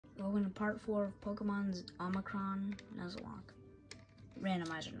Welcome to part 4 of Pokemon's Omicron Nuzlocke.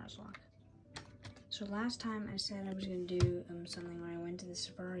 Randomizer Nuzlocke. So last time I said I was going to do something where I went to the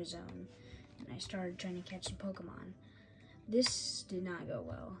Safari Zone and I started trying to catch some Pokemon. This did not go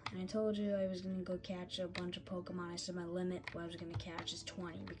well. And I told you I was going to go catch a bunch of Pokemon. I said my limit what I was going to catch is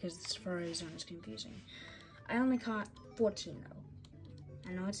 20 because the Safari Zone is confusing. I only caught 14 though.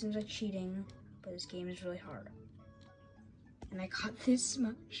 I know it seems like cheating, but this game is really hard. And I caught this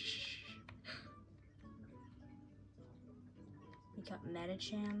much. We got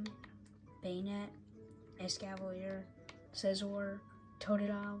Medicham, Bayonet, Escavalier, Scizor,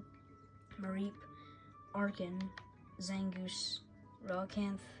 Totodile, Mareep, Arkin, Zangoose,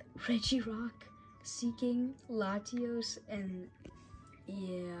 Rolcanth, Regirock, Seeking, Latios, and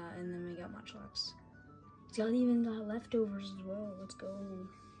yeah, and then we got Munchlax. It's even got leftovers as well. Let's go.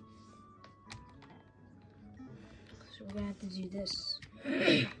 So we're gonna have to do this.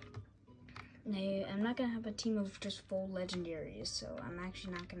 Now, I'm not gonna have a team of just full legendaries, so I'm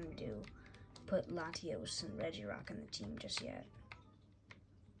actually not gonna put Latios and Regirock in the team just yet.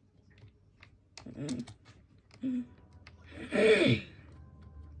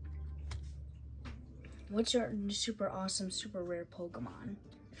 What's your super awesome, super rare Pokemon?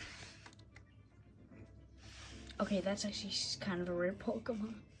 Okay, that's actually kind of a rare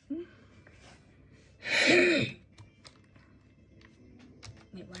Pokemon.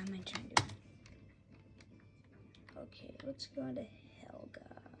 Wait, what am I trying to do? Okay, let's go to Helga.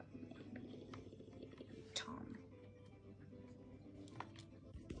 Maybe Tom.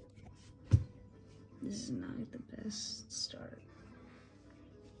 This is not the best start.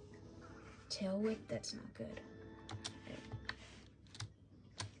 Tail Whip, that's not good. Okay.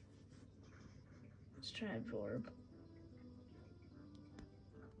 Let's try Absorb.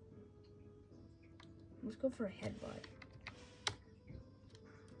 Let's go for a Headbutt.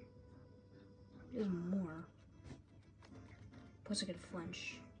 There's more. Plus I could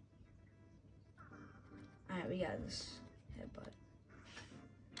flinch. Alright, we got this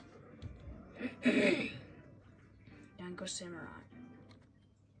Headbutt. Down goes Samurai.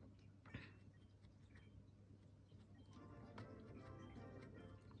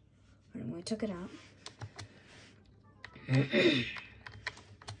 And we took it out.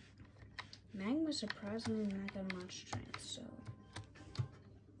 Magma surprisingly not that much strength, so.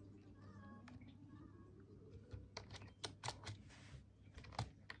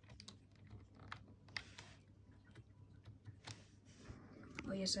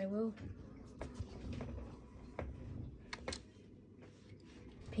 Oh, yes, I will.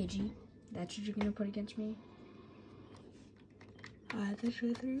 Pidgey, that's what you're gonna put against me? That's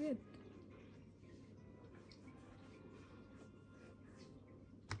really pretty good.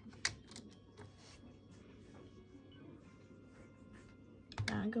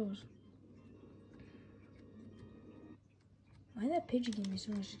 There it goes. Why did that Pidgey give me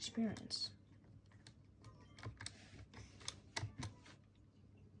so much experience?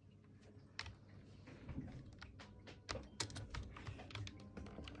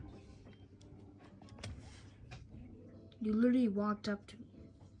 You literally walked up to me.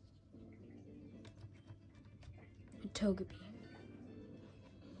 A Togepi.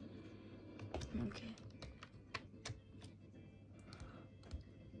 Okay.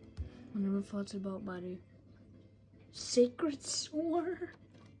 Whenever thoughts about body. Sacred Sword.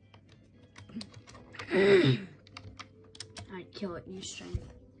 Alright, kill it. Use strength.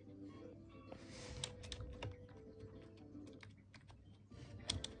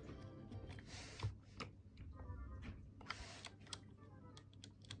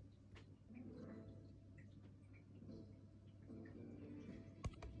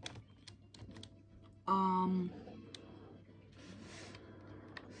 I'm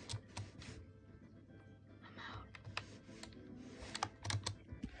out.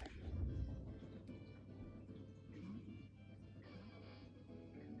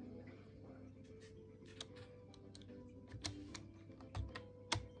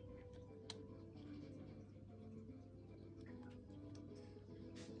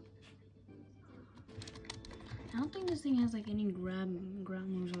 I don't think this thing has like any ground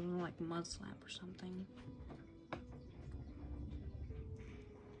moves other than like Mud Slap or something.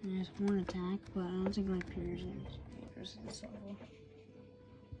 And it has one attack, but I don't think like piercing this level.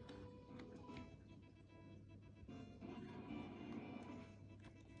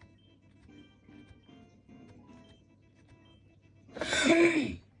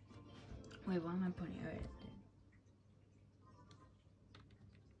 Wait, why am I putting it? Alright.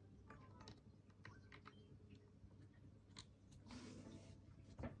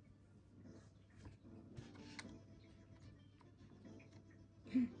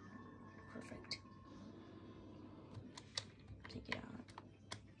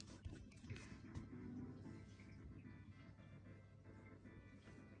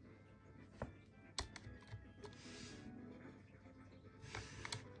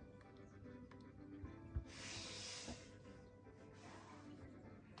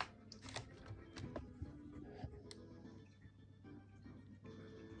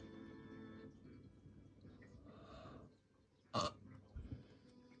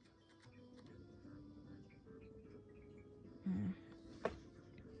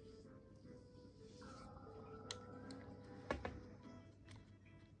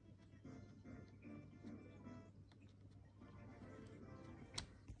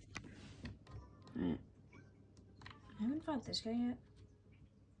 haven't fought this guy yet.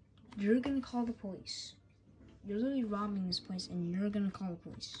 You're gonna call the police. You're literally robbing this place and you're gonna call the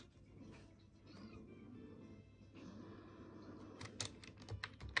police.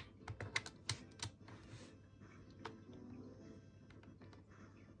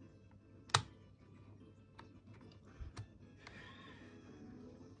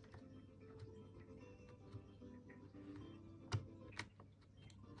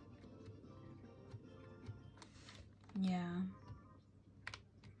 Yeah.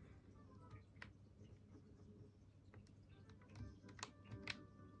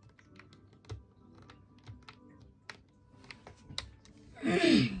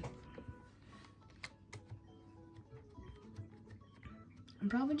 I'm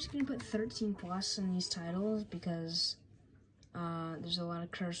probably just gonna put 13 plus in these titles because there's a lot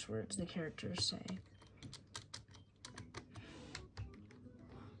of curse words the characters say.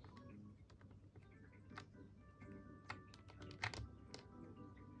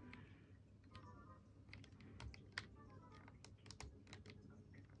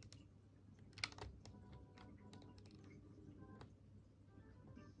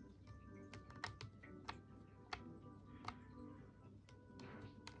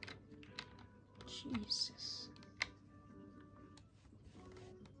 Jesus.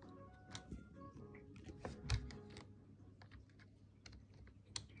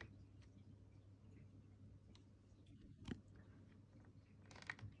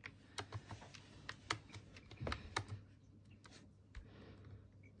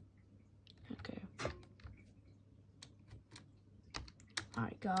 Okay.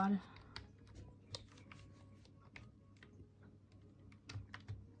 Alright, God.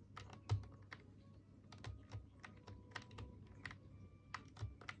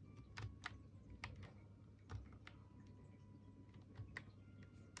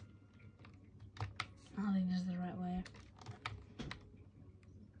 I don't think this is the right way.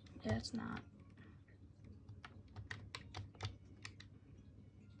 Yeah, it's not.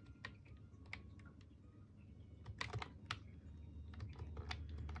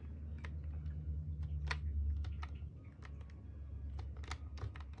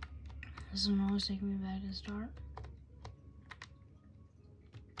 This one always taking me back to the start.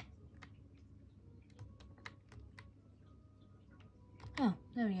 Oh,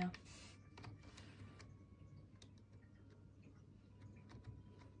 there we go.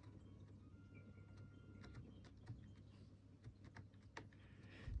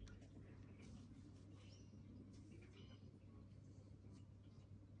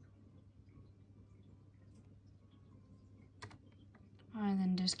 Alright,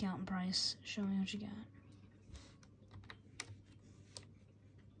 then discount price. Show me what you got.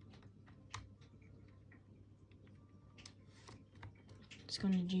 Let's go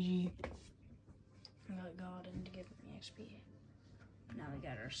to GG. I got God in to give me XP. Now we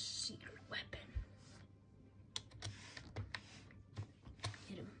got our secret weapon.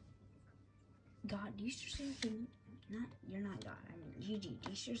 Hit him. God, do you seriously have to... You're not God. I mean, GG. Do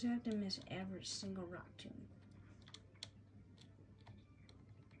you seriously have to miss every single rock tomb?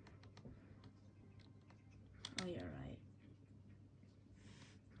 Oh, you're right.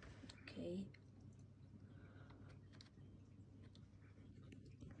 Okay.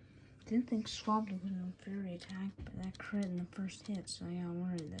 Didn't think Swab was an inferior attack, but that crit in the first hit, so I got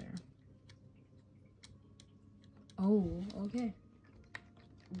worried there. Oh, okay.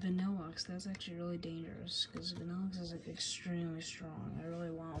 Vanilluxe, that's actually really dangerous, because Vanilluxe is like extremely strong. I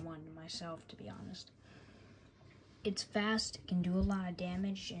really want one myself, to be honest. It's fast, it can do a lot of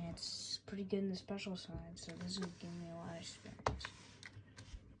damage, and it's pretty good in the special side, so this will give me a lot of experience.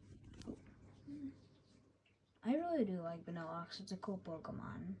 I really do like Vanilluxe, it's a cool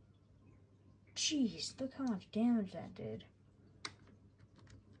Pokemon. Jeez, look how much damage that did.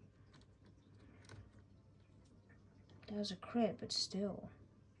 That was a crit, but still.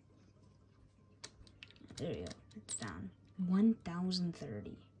 There you go, it's down.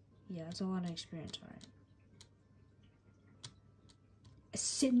 1,030. Yeah, that's a lot of experience, alright. A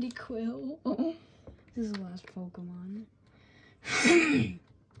Cyndaquil. Oh, this is the last Pokemon.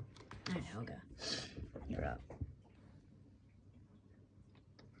 Alright, Helga. You're up.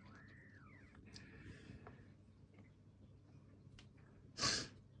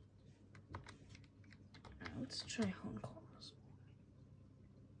 Alright, let's try Hone Claws.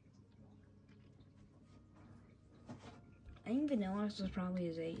 I think Vanilluxe was probably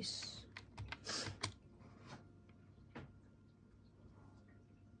his ace.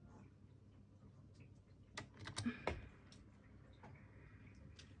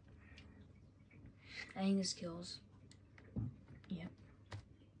 I think this kills. Yep.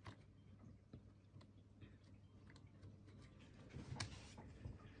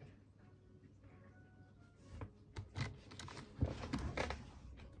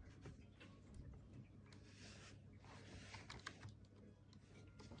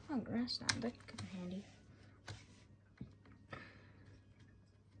 Oh, grass down. That could be handy.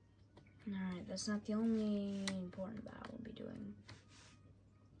 Alright, that's not the only important battle we'll be doing.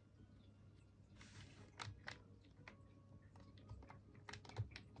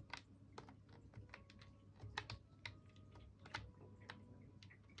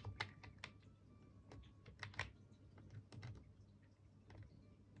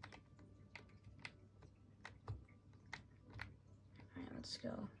 Alright, let's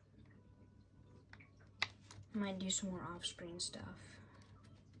go. Might do some more off-screen stuff.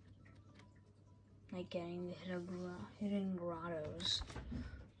 Like getting the hidden grottos.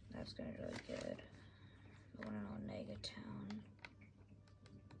 That's gonna be really good. I wanna know Nega Town.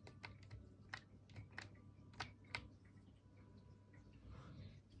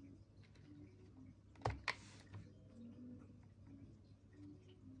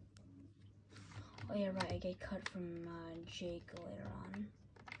 Oh yeah, right, I get cut from Jake later on.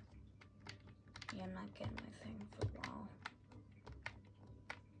 Yeah, I'm not getting my thing for a while.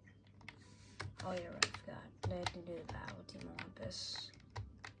 Oh yeah, right, I forgot. I had to do the battle with Team Olympus.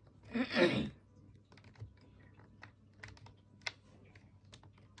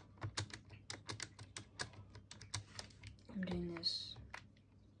 I'm doing this.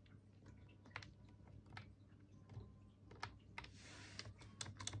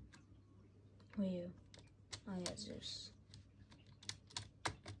 Who are you? Oh yeah, Zeus.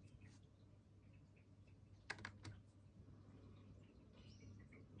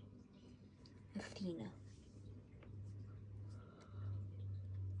 Athena.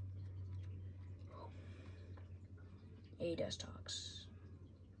 Ada's talks.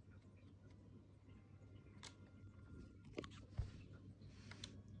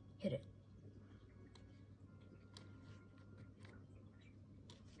 Hit it.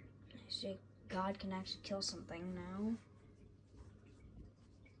 See, God can actually kill something now.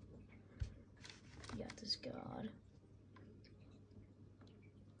 You got this, God.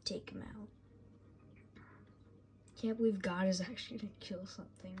 Take him out. Can't believe God is actually gonna kill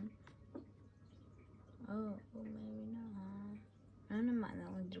something. Oh, well, maybe not. Oh, never mind, that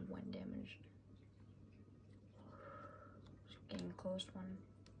only did 1 damage. Just getting a close one.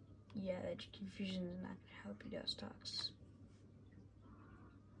 Yeah, that confusion is not gonna help you, Dust Talks.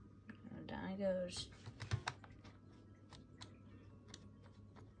 Down it goes.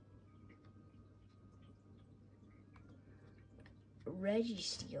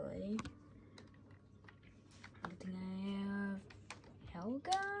 Registeel, eh? I think I have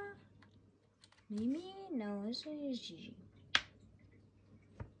Helga? Maybe? No, this one is Gigi.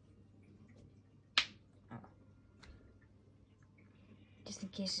 Oh. Just in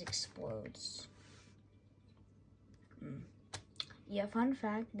case it explodes. Yeah, fun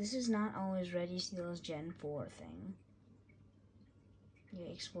fact, this is not always Registeel's Gen 4 thing. Yeah,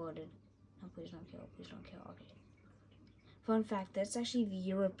 exploded. No, please don't kill, please don't kill, okay. Fun fact, that's actually the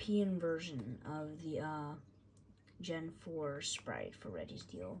European version of the Gen 4 sprite for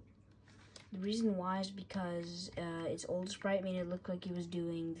Registeel. The reason why is because its old sprite made it look like it was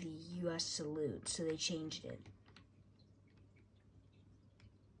doing the US salute, so they changed it.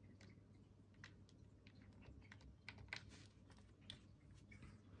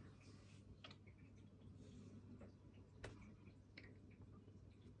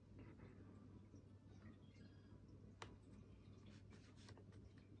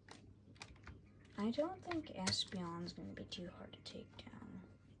 I don't think Espion's gonna be too hard to take down.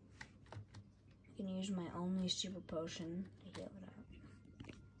 I can use my only super potion to heal it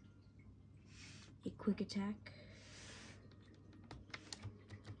up. A quick attack.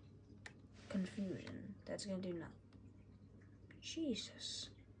 Confusion. That's gonna do nothing. Jesus.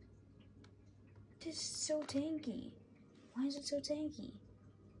 This is so tanky. Why is it so tanky?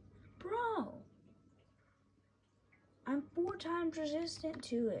 Bro! I'm 4 times resistant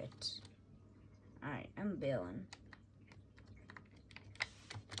to it. Alright, I'm bailing.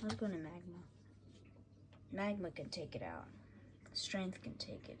 Let's go to Magma. Magma can take it out. Strength can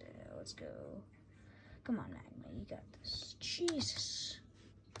take it out. Let's go. Come on, Magma, you got this. Jesus.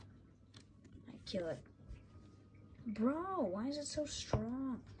 I kill it. Bro, why is it so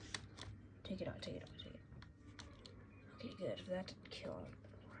strong? Take it out, take it out, take it out. Okay, good. If that didn't kill it.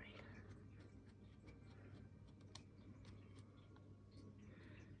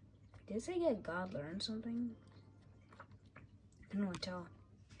 Did it say get God learn something? I don't know what to tell.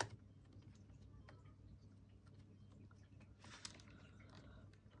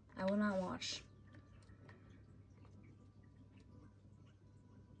 I will not watch.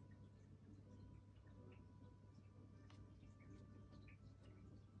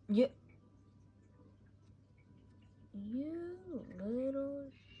 You little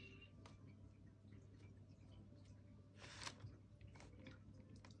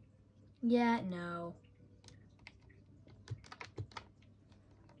Yeah, no.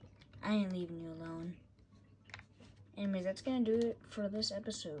 I ain't leaving you alone. Anyways, that's gonna do it for this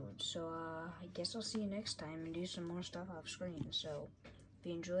episode. So, I guess I'll see you next time and do some more stuff off screen. So, if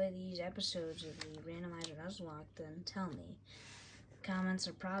you enjoy these episodes of the randomizer nuzlocke, then tell me. Comments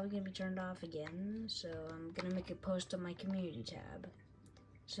are probably gonna be turned off again, so I'm gonna make a post on my community tab.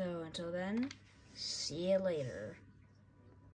 So, until then, see you later.